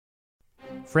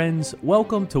Friends,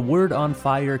 welcome to Word on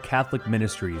Fire Catholic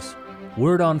Ministries.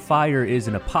 Word on Fire is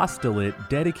an apostolate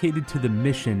dedicated to the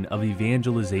mission of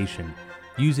evangelization,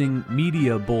 using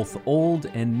media both old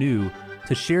and new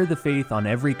to share the faith on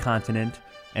every continent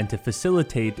and to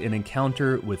facilitate an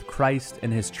encounter with Christ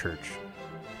and His Church.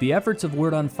 The efforts of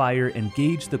Word on Fire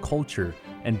engage the culture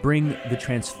and bring the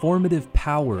transformative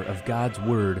power of God's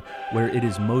Word where it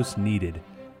is most needed.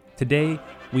 Today,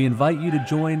 we invite you to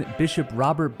join Bishop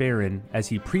Robert Barron as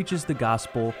he preaches the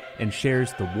gospel and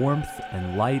shares the warmth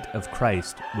and light of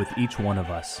Christ with each one of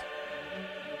us.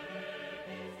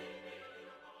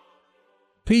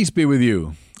 Peace be with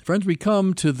you. Friends, we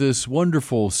come to this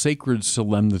wonderful sacred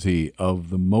solemnity of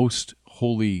the Most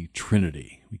Holy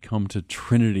Trinity. We come to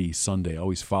Trinity Sunday,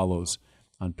 always follows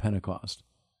on Pentecost.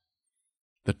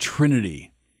 The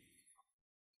Trinity,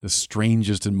 the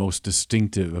strangest and most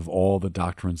distinctive of all the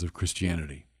doctrines of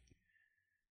Christianity.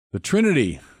 The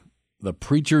Trinity, the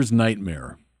preacher's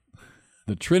nightmare.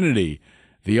 The Trinity,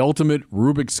 the ultimate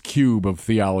Rubik's Cube of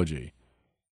theology.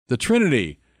 The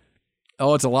Trinity,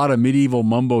 it's a lot of medieval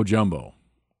mumbo-jumbo.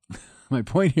 My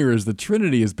point here is the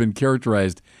Trinity has been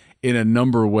characterized in a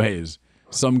number of ways,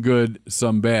 some good,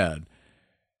 some bad,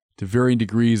 to varying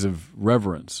degrees of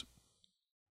reverence.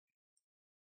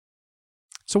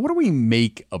 So what do we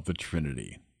make of the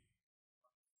Trinity?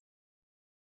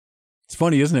 It's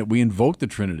funny, isn't it? We invoke the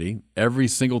Trinity every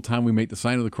single time we make the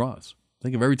sign of the cross.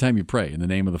 Think of every time you pray in the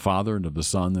name of the Father and of the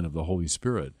Son and of the Holy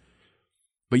Spirit.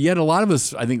 But yet a lot of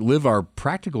us, I think, live our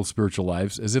practical spiritual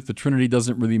lives as if the Trinity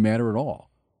doesn't really matter at all.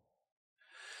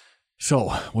 So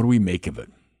what do we make of it?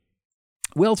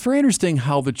 Well, it's very interesting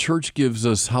how the church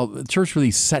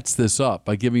really sets this up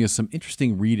by giving us some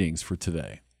interesting readings for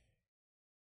today.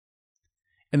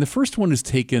 And the first one is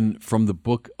taken from the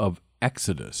book of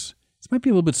Exodus. This might be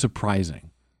a little bit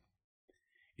surprising.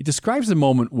 It describes the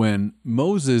moment when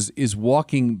Moses is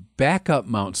walking back up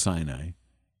Mount Sinai,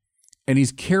 and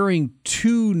he's carrying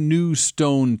two new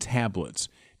stone tablets.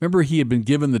 Remember, he had been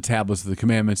given the tablets of the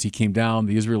commandments. He came down.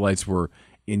 The Israelites were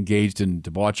engaged in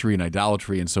debauchery and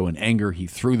idolatry, and so in anger, he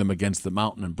threw them against the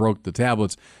mountain and broke the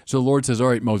tablets. So the Lord says, all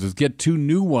right, Moses, get two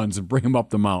new ones and bring them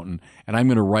up the mountain, and I'm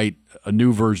going to write a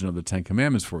new version of the Ten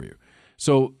Commandments for you.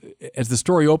 So as the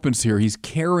story opens here, he's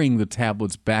carrying the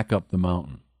tablets back up the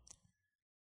mountain.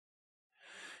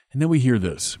 And then we hear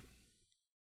this.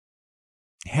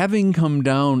 Having come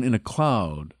down in a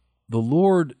cloud, the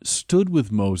Lord stood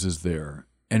with Moses there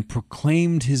and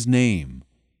proclaimed his name,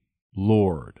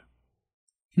 Lord.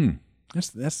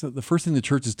 That's the first thing the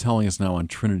church is telling us now on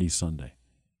Trinity Sunday.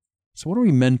 So what are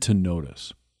we meant to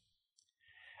notice?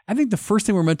 I think the first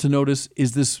thing we're meant to notice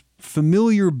is this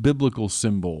familiar biblical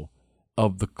symbol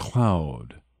of the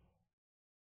cloud.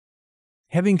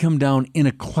 Having come down in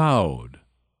a cloud,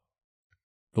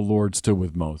 the Lord stood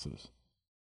with Moses.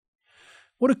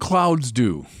 What do clouds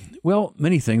do? Well,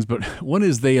 many things, but one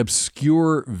is they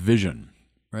obscure vision,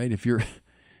 right? If you're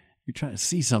trying to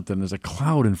see something, there's a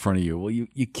cloud in front of you. Well,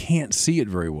 you can't see it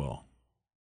very well.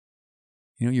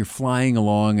 You know, you're flying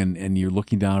along and you're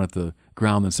looking down at the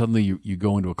ground, and suddenly you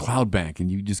go into a cloud bank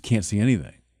and you just can't see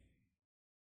anything.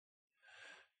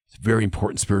 It's a very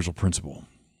important spiritual principle.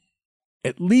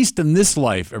 At least in this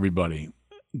life, everybody,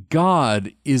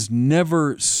 God is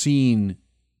never seen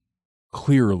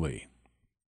clearly.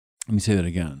 Let me say that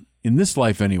again. In this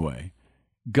life anyway,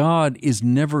 God is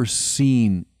never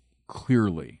seen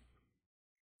clearly.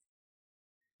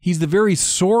 He's the very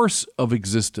source of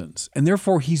existence, and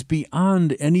therefore he's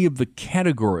beyond any of the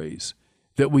categories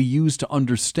that we use to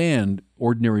understand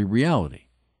ordinary reality.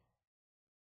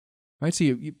 Right?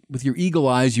 So with your eagle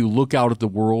eyes, you look out at the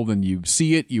world and you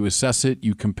see it, you assess it,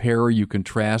 you compare, you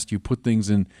contrast, you put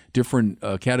things in different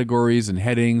categories and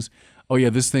headings. Oh yeah,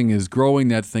 this thing is growing,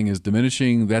 that thing is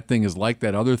diminishing, that thing is like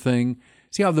that other thing.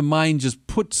 See how the mind just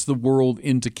puts the world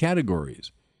into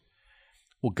categories.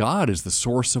 Well, God is the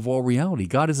source of all reality.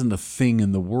 God isn't a thing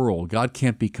in the world. God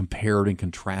can't be compared and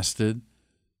contrasted.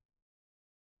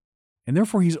 And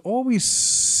therefore, he's always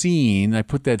seen, I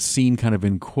put that seen kind of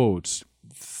in quotes,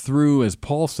 through, as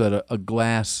Paul said, a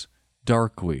glass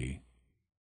darkly.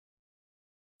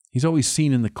 He's always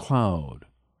seen in the cloud.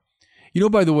 You know,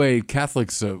 by the way,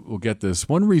 Catholics will get this.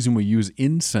 One reason we use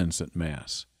incense at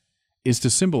Mass is to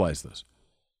symbolize this.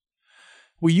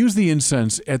 We use the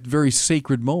incense at very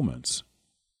sacred moments.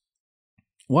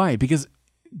 Why? Because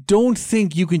don't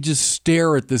think you can just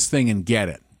stare at this thing and get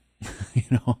it.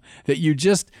 That you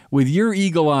just, with your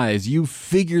eagle eyes, you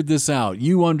figured this out.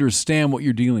 You understand what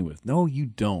you're dealing with. No, you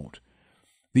don't.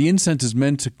 The incense is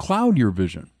meant to cloud your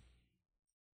vision.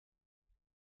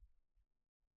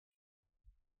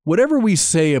 Whatever we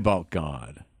say about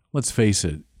God, let's face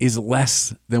it, is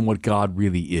less than what God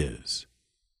really is.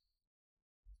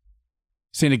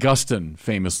 St. Augustine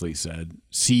famously said,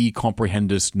 "Si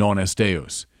comprehendus non est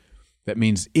Deus." That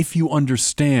means if you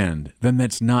understand, then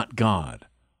that's not God.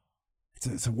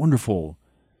 It's a wonderful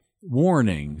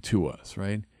warning to us,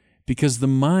 right? Because the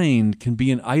mind can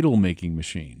be an idol-making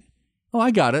machine. Oh,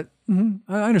 I got it.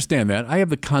 I understand that. I have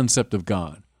the concept of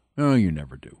God. Oh, you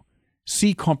never do.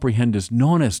 Si comprehendus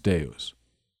non est Deus.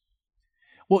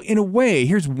 Well, in a way,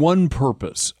 here's one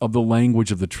purpose of the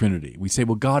language of the Trinity. We say,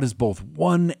 well, God is both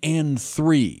one and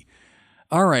three.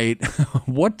 All right,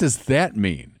 what does that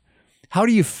mean? How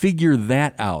do you figure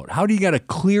that out? How do you get a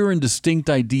clear and distinct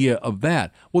idea of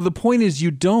that? Well, the point is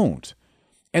you don't.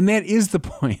 And that is the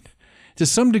point. To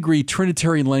some degree,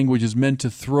 Trinitarian language is meant to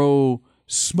throw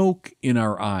smoke in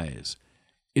our eyes.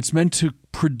 It's meant to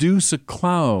produce a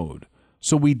cloud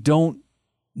so we don't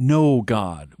know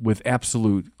God with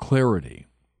absolute clarity.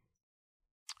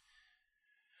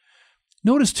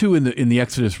 Notice, too, in the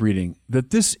Exodus reading, that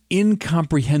this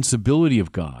incomprehensibility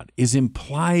of God is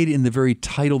implied in the very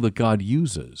title that God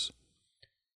uses.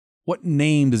 What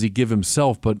name does he give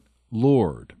himself but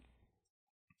Lord?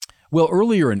 Well,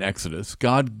 earlier in Exodus,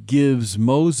 God gives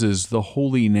Moses the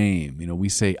holy name. We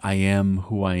say, I am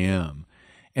who I am.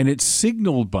 And it's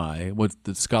signaled by what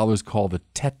the scholars call the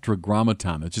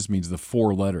tetragrammaton. It just means the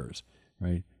four letters,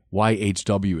 right?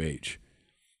 YHWH.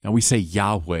 Now, we say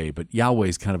Yahweh, but Yahweh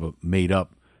is kind of a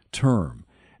made-up term.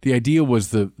 The idea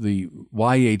was the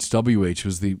YHWH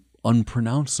was the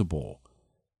unpronounceable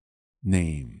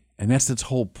name, and that's its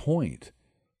whole point.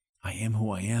 I am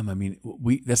who I am. I mean,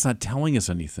 that's not telling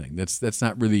us anything. That's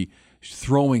not really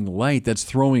throwing light. That's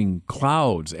throwing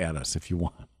clouds at us, if you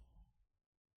want.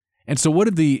 And so what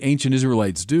did the ancient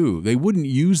Israelites do? They wouldn't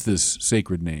use this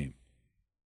sacred name.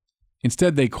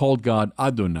 Instead, they called God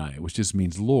Adonai, which just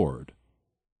means Lord.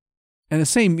 And the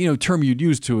same, term you'd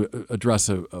use to address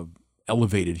a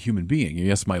elevated human being.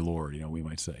 Yes, my Lord, we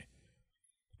might say.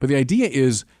 But the idea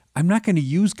is, I'm not going to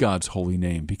use God's holy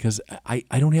name because I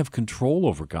don't have control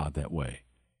over God that way.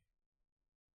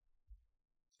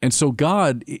 And so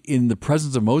God, in the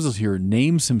presence of Moses here,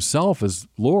 names himself as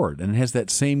Lord, and it has that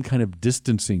same kind of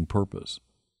distancing purpose.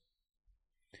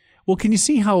 Well, can you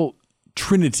see how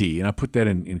Trinity, and I put that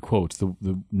in quotes,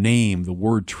 the name, the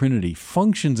word Trinity,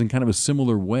 functions in kind of a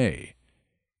similar way?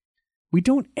 We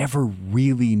don't ever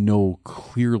really know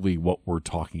clearly what we're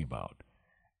talking about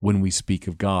when we speak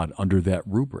of God under that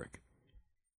rubric.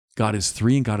 God is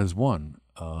three and God is one.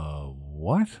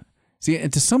 What? See,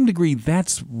 and to some degree,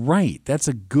 that's right. That's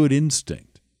a good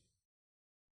instinct.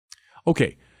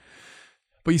 Okay,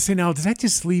 but you say, now, does that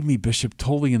just leave me, Bishop,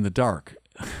 totally in the dark?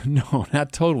 No,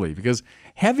 not totally, because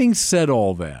having said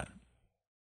all that,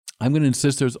 I'm going to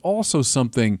insist there's also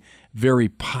something very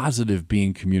positive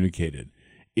being communicated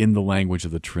in the language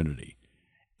of the Trinity.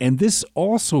 And this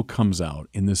also comes out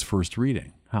in this first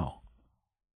reading. How?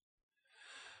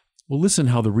 Well, listen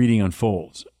how the reading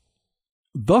unfolds.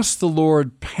 Thus the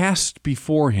Lord passed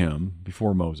before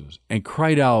Moses, and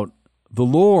cried out, the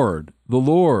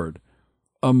Lord,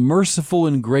 a merciful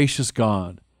and gracious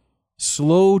God,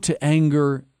 slow to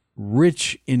anger,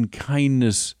 rich in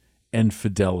kindness and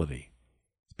fidelity.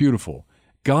 It's beautiful.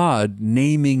 God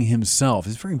naming himself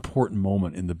is a very important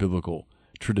moment in the biblical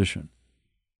tradition.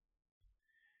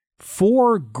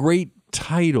 4 great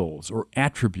titles or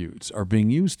attributes are being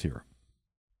used here,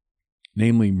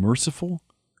 namely merciful,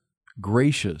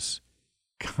 gracious,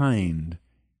 kind,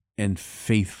 and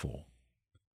faithful.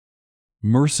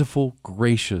 Merciful,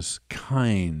 gracious,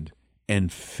 kind,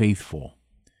 and faithful.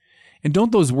 And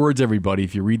don't those words, everybody,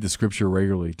 if you read the scripture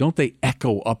regularly, don't they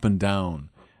echo up and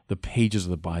down the pages of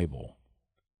the Bible?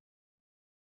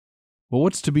 Well,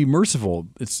 what's to be merciful?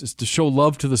 It's to show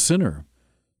love to the sinner.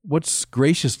 What's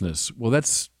graciousness? Well,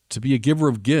 that's to be a giver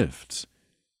of gifts.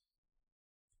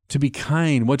 To be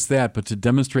kind, what's that? But to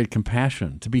demonstrate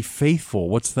compassion. To be faithful,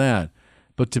 what's that?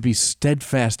 But to be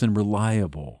steadfast and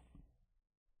reliable.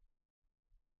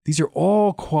 These are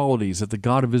all qualities that the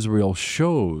God of Israel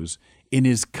shows in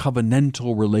his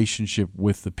covenantal relationship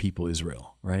with the people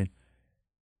Israel, right?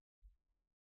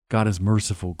 God is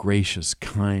merciful, gracious,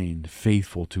 kind,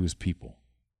 faithful to his people.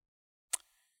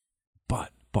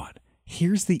 But,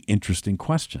 here's the interesting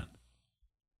question.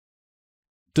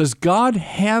 Does God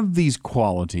have these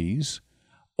qualities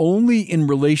only in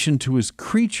relation to his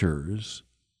creatures,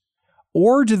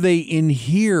 or do they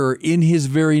inhere in his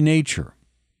very nature?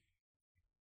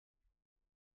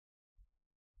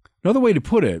 Another way to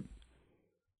put it,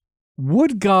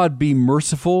 would God be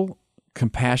merciful,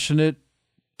 compassionate,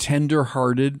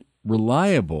 tender-hearted,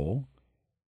 reliable,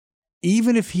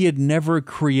 even if he had never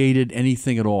created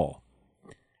anything at all.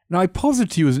 Now, I pose it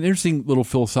to you as an interesting little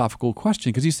philosophical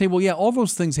question, because you say, well, yeah, all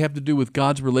those things have to do with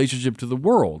God's relationship to the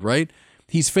world, right?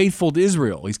 He's faithful to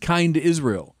Israel. He's kind to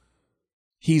Israel.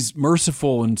 He's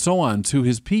merciful and so on to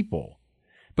his people.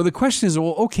 But the question is,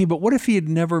 well, okay, but what if he had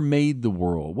never made the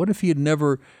world? What if he had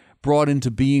never brought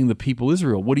into being the people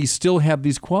Israel? Would he still have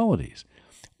these qualities?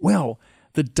 Well,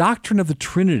 the doctrine of the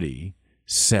Trinity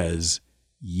says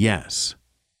yes.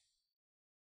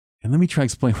 And let me try to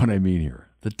explain what I mean here.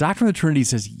 The doctrine of the Trinity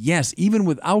says yes, even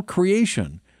without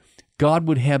creation, God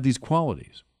would have these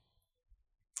qualities.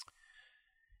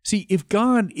 See, if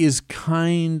God is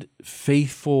kind,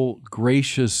 faithful,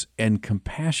 gracious, and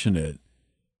compassionate,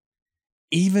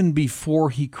 even before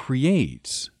he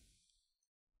creates,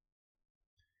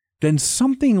 then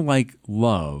something like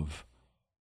love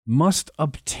must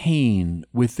obtain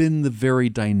within the very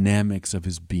dynamics of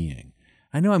his being.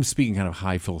 I know I'm speaking kind of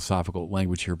high philosophical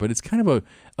language here, but it's kind of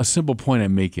a simple point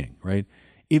I'm making, right?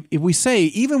 If we say,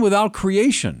 even without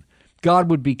creation, God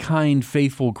would be kind,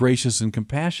 faithful, gracious, and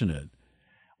compassionate,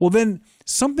 well, then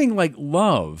something like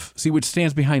love, see, which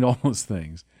stands behind all those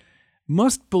things,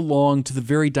 must belong to the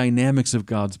very dynamics of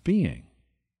God's being.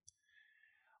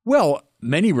 Well,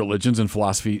 many religions and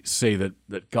philosophy say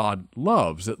that God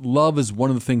loves, that love is one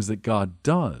of the things that God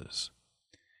does.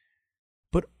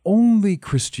 But only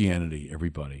Christianity,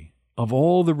 everybody, of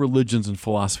all the religions and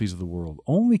philosophies of the world,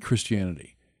 only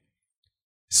Christianity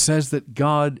says that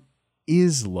God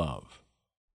is love.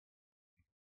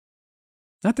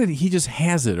 Not that he just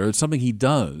has it or it's something he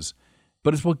does,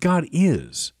 but it's what God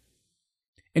is.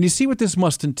 And you see what this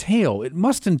must entail? It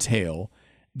must entail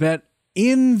that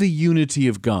in the unity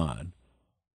of God,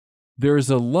 there's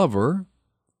a lover,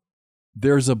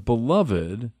 there's a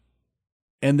beloved,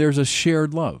 and there's a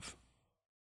shared love.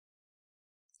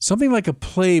 Something like a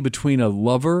play between a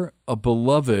lover, a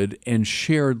beloved, and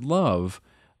shared love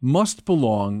must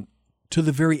belong to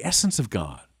the very essence of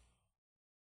God.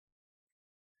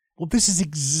 Well, this is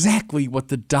exactly what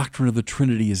the doctrine of the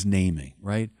Trinity is naming,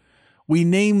 right? We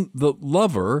name the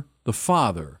lover the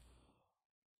Father.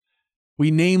 We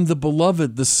name the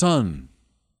beloved the Son.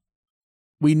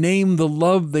 We name the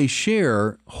love they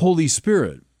share Holy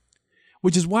Spirit,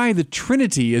 which is why the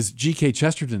Trinity, as G.K.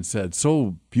 Chesterton said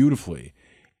so beautifully,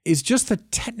 is just the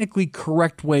technically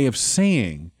correct way of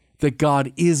saying that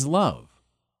God is love.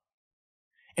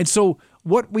 And so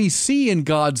what we see in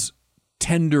God's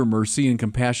tender mercy and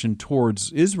compassion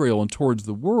towards Israel and towards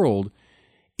the world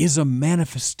is a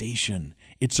manifestation.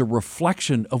 It's a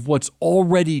reflection of what's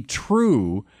already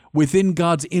true within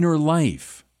God's inner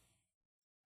life.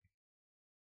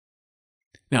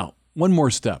 Now, one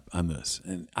more step on this,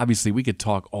 and obviously we could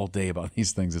talk all day about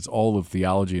these things. It's all of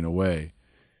theology in a way.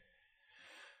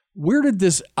 Where did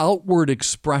this outward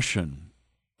expression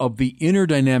of the inner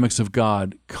dynamics of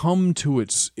God come to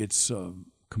its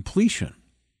completion?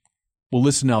 Well,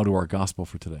 listen now to our gospel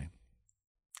for today.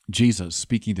 Jesus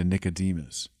speaking to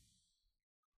Nicodemus.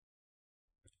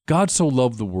 God so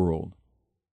loved the world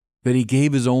that he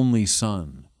gave his only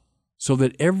Son, so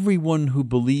that everyone who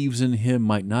believes in him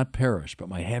might not perish, but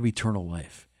might have eternal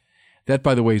life. That,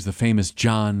 by the way, is the famous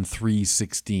John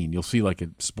 3:16. You'll see like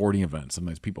at sporting events,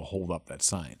 sometimes people hold up that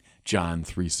sign, John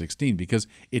 3:16, because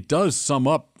it does sum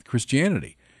up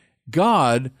Christianity.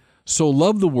 God so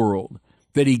loved the world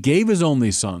that he gave his only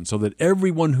Son, so that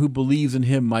everyone who believes in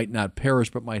him might not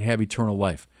perish, but might have eternal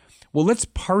life. Well, let's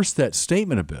parse that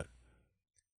statement a bit.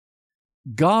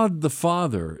 God the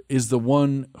Father is the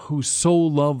one who so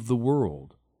loved the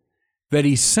world that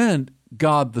he sent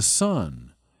God the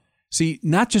Son. See,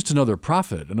 not just another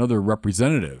prophet, another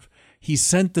representative. He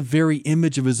sent the very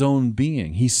image of his own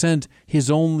being. He sent his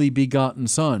only begotten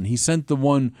Son. He sent the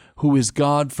one who is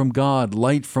God from God,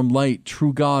 light from light,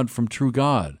 true God from true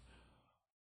God.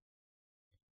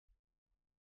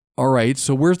 All right,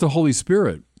 so where's the Holy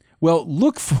Spirit? Well,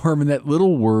 look for him in that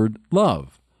little word,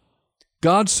 love.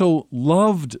 God so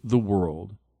loved the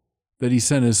world that he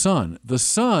sent his Son. The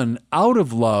Son, out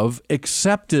of love,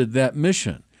 accepted that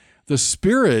mission. The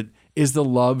Spirit is the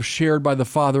love shared by the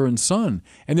Father and Son,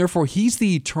 and therefore he's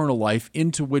the eternal life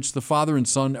into which the Father and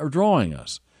Son are drawing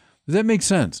us. Does that make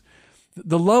sense?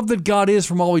 The love that God is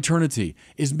from all eternity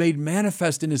is made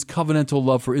manifest in his covenantal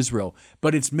love for Israel,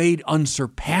 but it's made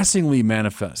unsurpassingly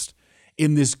manifest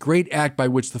in this great act by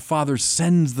which the Father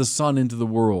sends the Son into the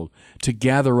world to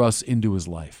gather us into his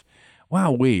life.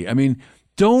 Wowee. I mean,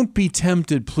 don't be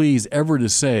tempted, please, ever to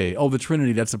say, oh, the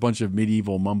Trinity, that's a bunch of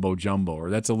medieval mumbo-jumbo, or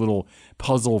that's a little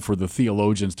puzzle for the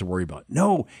theologians to worry about.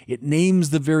 No, it names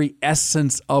the very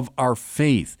essence of our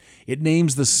faith. It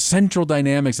names the central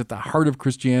dynamics at the heart of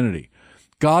Christianity.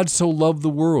 God so loved the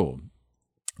world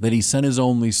that he sent his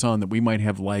only Son that we might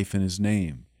have life in his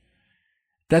name.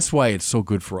 That's why it's so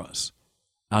good for us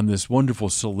on this wonderful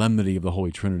solemnity of the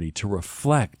Holy Trinity to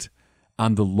reflect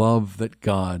on the love that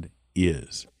God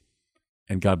is.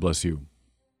 And God bless you.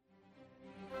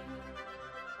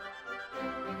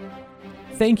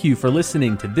 Thank you for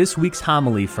listening to this week's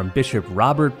homily from Bishop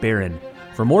Robert Barron.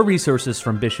 For more resources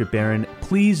from Bishop Barron,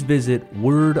 please visit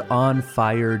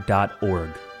wordonfire.org.